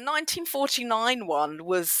 1949 one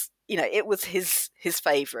was, it was his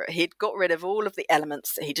favourite. He'd got rid of all of the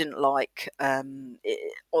elements that he didn't like on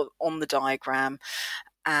the diagram,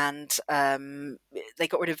 and they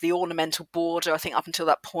got rid of the ornamental border. I think up until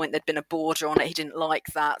that point there'd been a border on it. He didn't like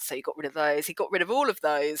that, so he got rid of those. He got rid of all of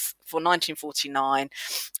those for 1949,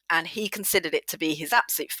 And he considered it to be his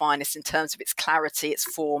absolute finest in terms of its clarity, its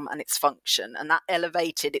form, and its function. And that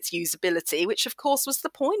elevated its usability, which of course was the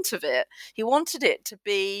point of it. He wanted it to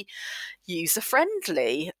be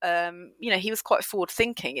user-friendly. He was quite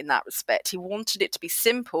forward-thinking in that respect. He wanted it to be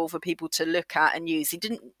simple for people to look at and use. You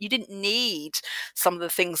didn't need some of the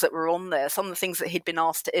things that were on there, some of the things that he'd been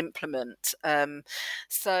asked to implement.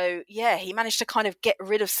 He managed to kind of get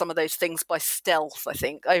rid of some of those things by stealth, I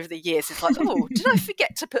think, over the years. It's like, oh, did I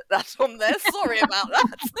forget to put that on there? Sorry about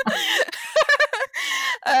that.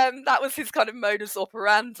 That was his kind of modus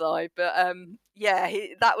operandi. But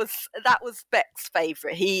that was Beck's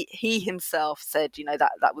favourite. He himself said,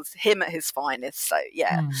 that was him at his finest. So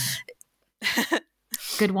yeah.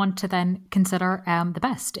 Good one to then consider the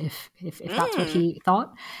best, if that's what he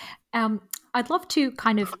thought. I'd love to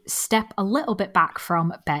kind of step a little bit back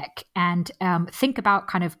from Beck and think about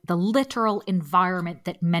kind of the literal environment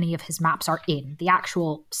that many of his maps are in, the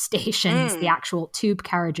actual stations, the actual tube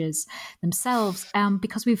carriages themselves,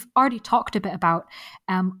 because we've already talked a bit about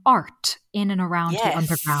art in and around the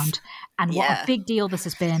underground and what a big deal this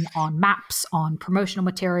has been on maps, on promotional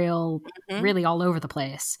material, really all over the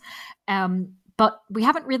place. But we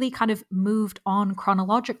haven't really kind of moved on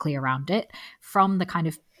chronologically around it from the kind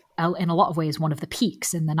of, in a lot of ways, one of the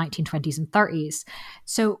peaks in the 1920s and 30s.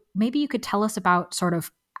 So maybe you could tell us about sort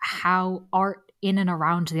of how art in and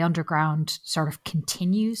around the underground sort of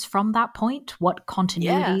continues from that point. What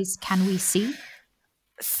continuities can we see?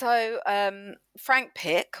 So Frank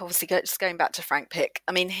Pick, obviously just going back to Frank Pick,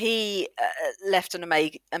 I mean, he left an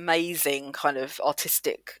amazing kind of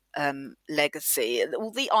artistic legacy.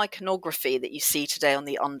 All the iconography that you see today on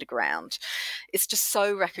the underground, it's just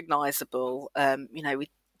so recognisable. We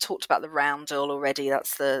talked about the roundel already.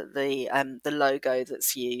 That's the logo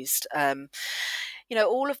that's used.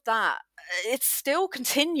 All of that, it still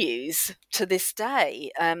continues to this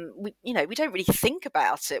day. We don't really think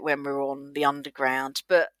about it when we're on the underground,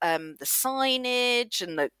 but the signage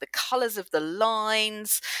and the colours of the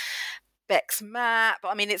lines, Beck's map,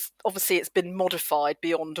 I mean, it's been modified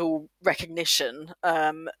beyond all recognition,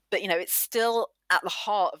 but it's still at the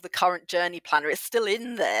heart of the current journey planner. It's still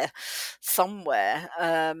in there somewhere.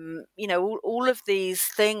 All of these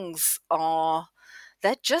things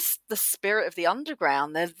they're just the spirit of the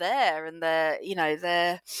underground. They're there, and they're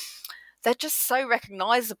just so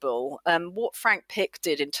recognisable. What Frank Pick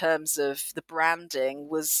did in terms of the branding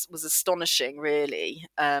was astonishing, really.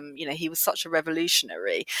 He was such a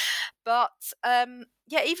revolutionary. But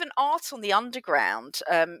even art on the underground,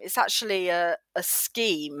 it's actually a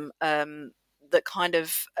scheme that kind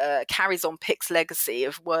of carries on Pick's legacy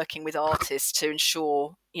of working with artists to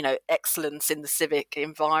ensure, excellence in the civic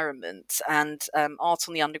environment. And Art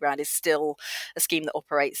on the Underground is still a scheme that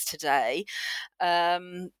operates today.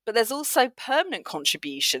 But there's also permanent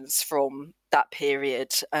contributions from that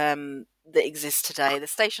period that exist today. The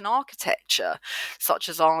station architecture, such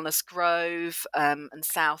as Arnos Grove and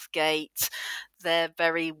Southgate, they're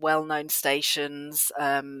very well-known stations.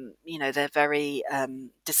 They're very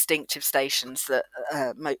distinctive stations that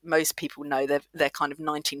most people know. They're kind of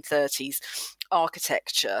 1930s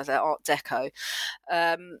architecture. They're Art Deco.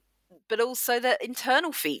 But also their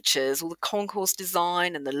internal features, all the concourse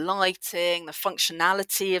design and the lighting, the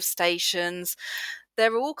functionality of stations.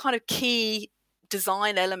 They're all kind of key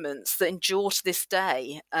design elements that endure to this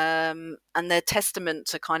day, and they're testament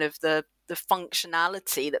to kind of the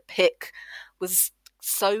functionality that Pick was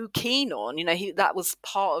so keen on. That was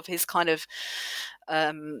part of his kind of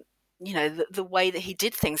the way that he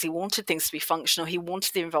did things. He wanted things to be functional. He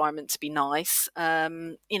wanted the environment to be nice.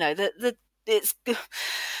 It's the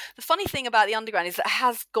funny thing about the underground is that it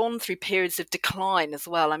has gone through periods of decline as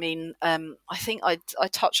well. I mean, I think I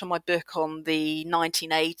touched on my book on the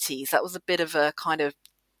 1980s. That was a bit of a kind of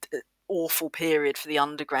awful period for the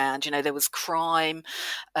underground. There was crime,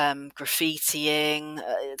 graffitiing,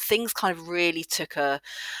 things kind of really took I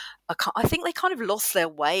think they kind of lost their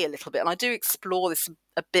way a little bit. And I do explore this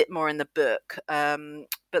a bit more in the book,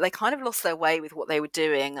 but they kind of lost their way with what they were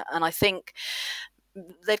doing. And I think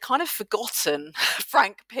they'd kind of forgotten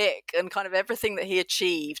Frank Pick and kind of everything that he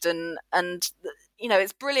achieved, and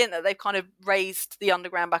it's brilliant that they've kind of raised the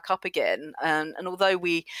underground back up again. And although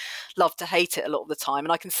we love to hate it a lot of the time,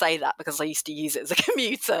 and I can say that because I used to use it as a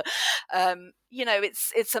commuter,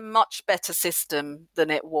 it's a much better system than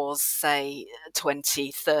it was, say,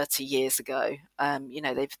 20, 30 years ago.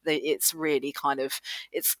 It's really kind of,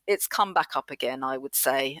 it's come back up again, I would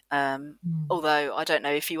say. Although I don't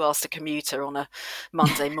know, if you asked a commuter on a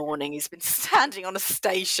Monday morning who's been standing on a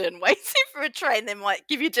station waiting for a train, they might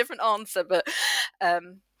give you a different answer. But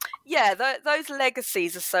Yeah, those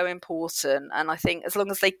legacies are so important, and I think as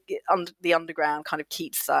long as the underground kind of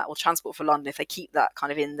keeps that, or Transport for London, if they keep that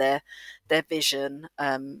kind of in their vision,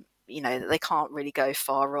 they can't really go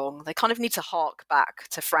far wrong. They kind of need to hark back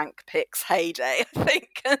to Frank Pick's heyday, I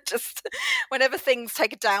think, and just whenever things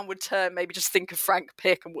take a downward turn, maybe just think of Frank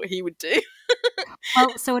Pick and what he would do.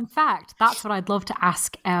 Well, so in fact, that's what I'd love to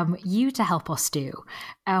ask you to help us do.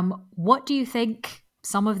 What do you think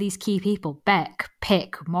some of these key people, Beck,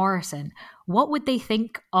 Pick, Morrison, what would they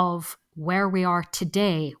think of where we are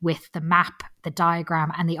today with the map, the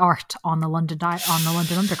diagram, and the art on the London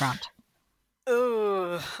Underground?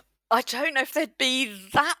 Oh, I don't know if they'd be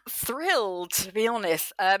that thrilled, to be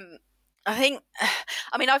honest. I've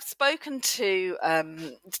spoken to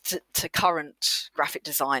current graphic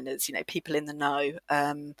designers, people in the know,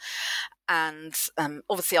 and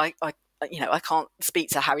obviously I can't speak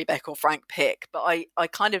to Harry Beck or Frank Pick, but I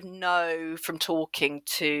kind of know from talking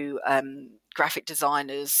to graphic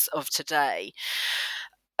designers of today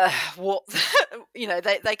what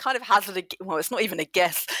they kind of hazard it's not even a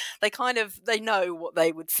guess. They know what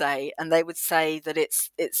they would say, and they would say that it's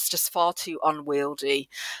just far too unwieldy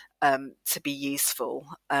to be useful.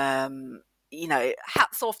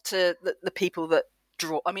 Hats off to the people that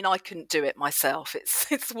draw. I mean, I couldn't do it myself.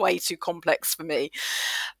 It's way too complex for me.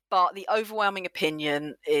 But the overwhelming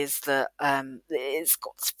opinion is that it's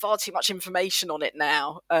got far too much information on it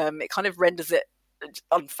now. It kind of renders it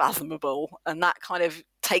unfathomable, and that kind of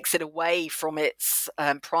takes it away from its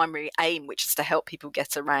primary aim, which is to help people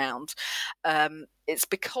get around. It's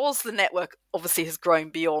because the network obviously has grown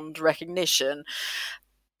beyond recognition,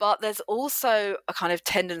 but there's also a kind of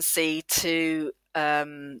tendency to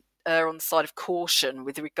err on the side of caution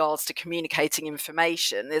with regards to communicating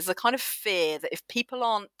information. There's a kind of fear that if people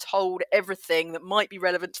aren't told everything that might be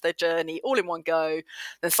relevant to their journey all in one go,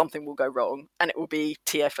 then something will go wrong and it will be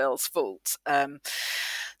TfL's fault.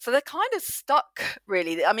 So they're kind of stuck,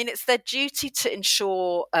 really. I mean, it's their duty to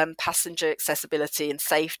ensure passenger accessibility and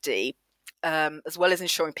safety, as well as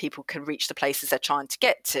ensuring people can reach the places they're trying to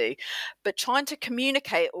get to. But trying to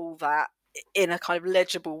communicate all that in a kind of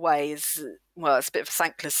legible way is, well, it's a bit of a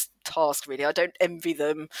thankless task, really. I don't envy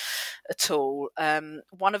them at all.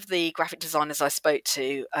 One of the graphic designers I spoke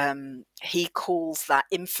to, he calls that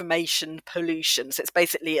information pollution. So it's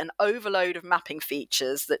basically an overload of mapping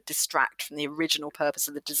features that distract from the original purpose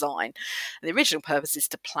of the design. And the original purpose is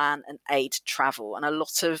to plan and aid travel. And a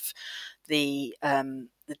lot of the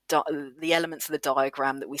elements of the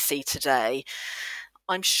diagram that we see today,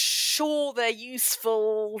 I'm sure they're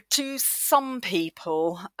useful to some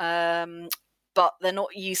people, but they're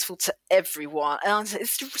not useful to everyone. And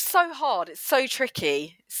it's so hard. It's so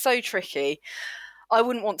tricky. I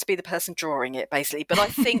wouldn't want to be the person drawing it, basically. But I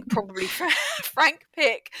think probably Frank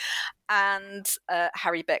Pick and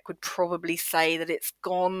Harry Beck would probably say that it's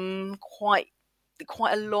gone quite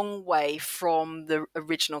a long way from the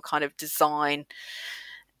original kind of design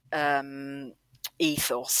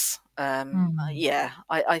ethos.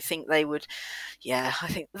 I think they would. Yeah, I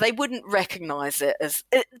think they wouldn't recognise it as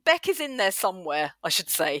Beck is in there somewhere. I should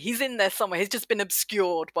say he's in there somewhere. He's just been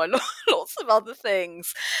obscured by lots of other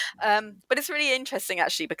things. But it's really interesting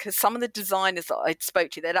actually, because some of the designers that I spoke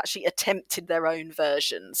to, they'd actually attempted their own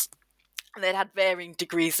versions, and they'd had varying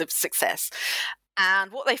degrees of success.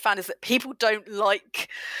 And what they found is that people don't like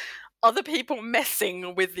other people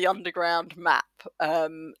messing with the underground map.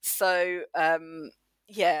 One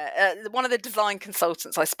of the design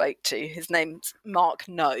consultants I spoke to, his name's Mark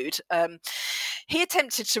Node, he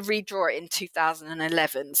attempted to redraw it in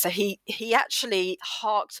 2011. So he actually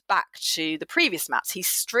harked back to the previous maps. He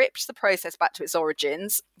stripped the process back to its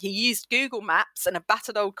origins. He used Google Maps and a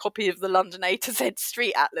battered old copy of the London A to Z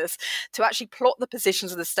Street Atlas to actually plot the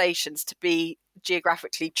positions of the stations to be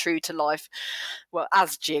geographically true to life, well,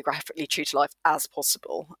 as geographically true to life as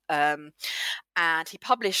possible. And he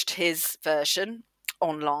published his version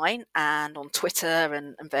online and on Twitter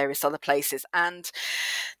and various other places. And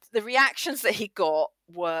the reactions that he got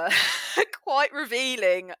were quite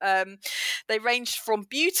revealing. They ranged from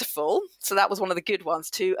beautiful, so that was one of the good ones,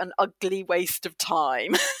 to an ugly waste of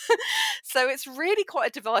time. So it's really quite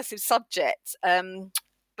a divisive subject.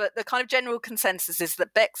 But the kind of general consensus is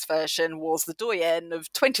that Beck's version was the doyen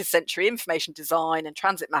of 20th century information design and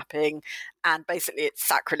transit mapping, and basically it's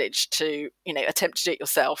sacrilege to, attempt to do it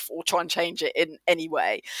yourself or try and change it in any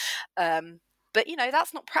way. But,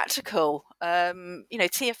 that's not practical.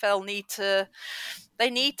 TfL need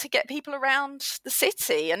to get people around the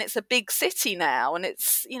city, and it's a big city now, and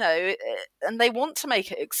it's, and they want to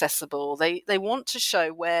make it accessible. They want to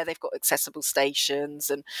show where they've got accessible stations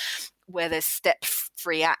and where there's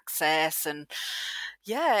step-free access, and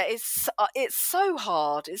Yeah, it's so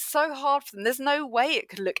hard. It's so hard for them. There's no way it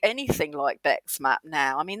could look anything like Beck's map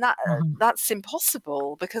now. I mean, that's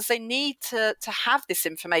impossible because they need to have this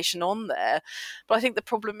information on there. But I think the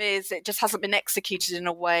problem is it just hasn't been executed in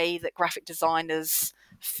a way that graphic designers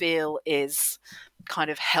feel is kind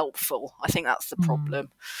of helpful. I think that's the problem.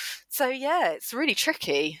 So yeah, it's really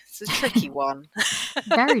tricky. It's a tricky one.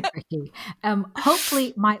 Very tricky.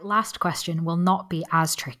 Hopefully my last question will not be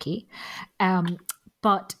as tricky.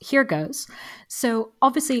 But here goes. So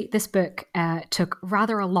obviously this book took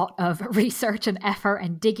rather a lot of research and effort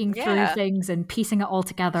and digging through things and piecing it all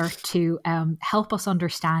together to help us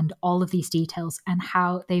understand all of these details and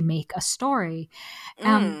how they make a story.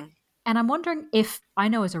 And I'm wondering if, I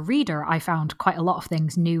know as a reader, I found quite a lot of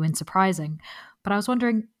things new and surprising, but I was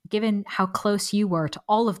wondering, given how close you were to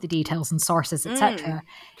all of the details and sources, etc.,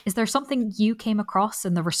 is there something you came across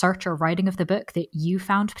in the research or writing of the book that you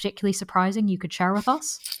found particularly surprising you could share with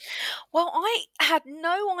us? Well, I had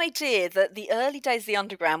no idea that the early days of the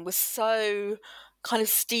Underground was so kind of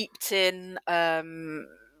steeped in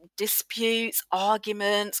disputes,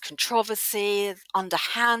 arguments, controversy,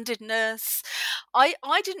 underhandedness.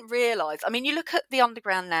 I didn't realise. I mean, you look at the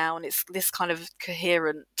Underground now and it's this kind of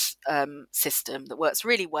coherent system that works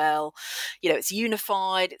really well. You know, it's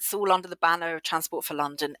unified, it's all under the banner of Transport for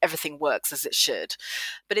London, everything works as it should.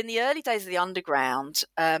 But in the early days of the Underground,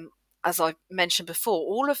 as I mentioned before,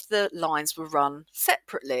 all of the lines were run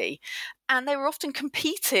separately and they were often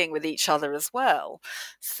competing with each other as well.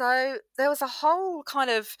 So there was a whole kind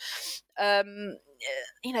of, there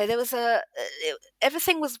was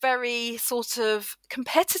everything was very sort of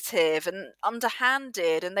competitive and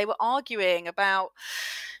underhanded, and they were arguing about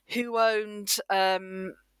who owned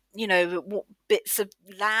what bits of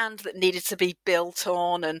land that needed to be built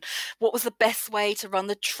on and what was the best way to run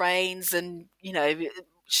the trains, and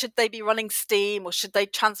should they be running steam or should they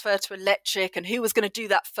transfer to electric, and who was going to do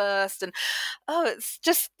that first? And it's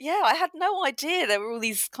just, I had no idea there were all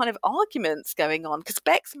these kind of arguments going on, because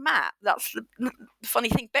Beck's map, that's the funny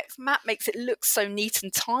thing, Beck's map makes it look so neat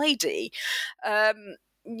and tidy.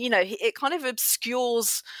 It kind of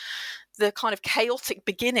obscures the kind of chaotic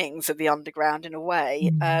beginnings of the Underground in a way.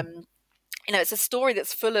 It's a story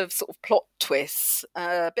that's full of sort of plot twists,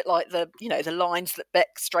 a bit like the lines that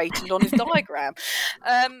Beck straightened on his diagram.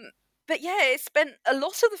 But it spent a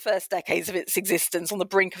lot of the first decades of its existence on the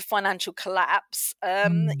brink of financial collapse.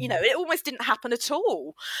 It almost didn't happen at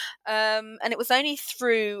all. And it was only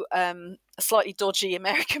through a slightly dodgy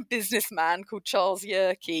American businessman called Charles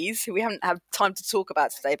Yerkes, who we haven't had time to talk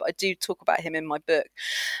about today, but I do talk about him in my book.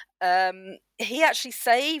 He actually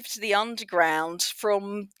saved the Underground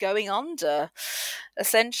from going under,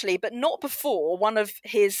 essentially, but not before one of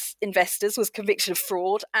his investors was convicted of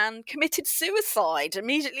fraud and committed suicide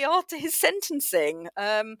immediately after his sentencing.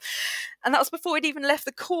 And that was before he'd even left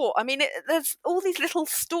the court. I mean, there's all these little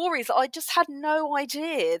stories that I just had no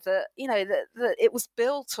idea that, that it was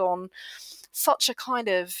built on such a kind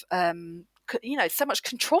of, so much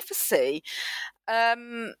controversy.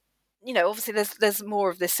 Obviously there's more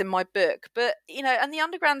of this in my book, but, and the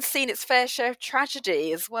Underground's seen its fair share of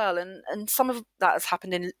tragedy as well. And some of that has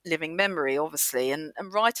happened in living memory, obviously. And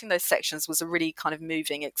writing those sections was a really kind of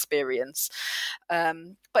moving experience.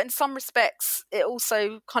 But in some respects, it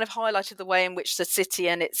also kind of highlighted the way in which the city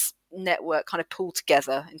and its network kind of pull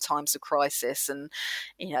together in times of crisis, and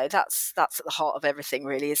that's at the heart of everything,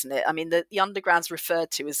 really, isn't it? I mean, the Underground's referred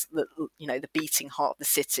to as the beating heart of the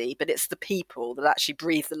city, but it's the people that actually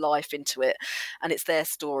breathe the life into it, and it's their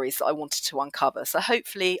stories that I wanted to uncover. So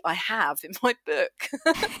hopefully I have in my book.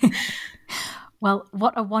 Well,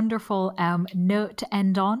 what a wonderful note to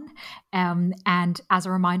end on. And as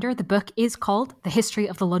a reminder, the book is called The History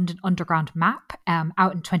of the London Underground Map,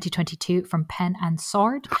 out in 2022 from Pen and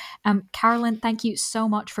Sword. Carolyn, thank you so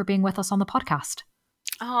much for being with us on the podcast.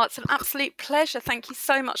 Oh, it's an absolute pleasure. Thank you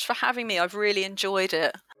so much for having me. I've really enjoyed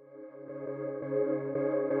it.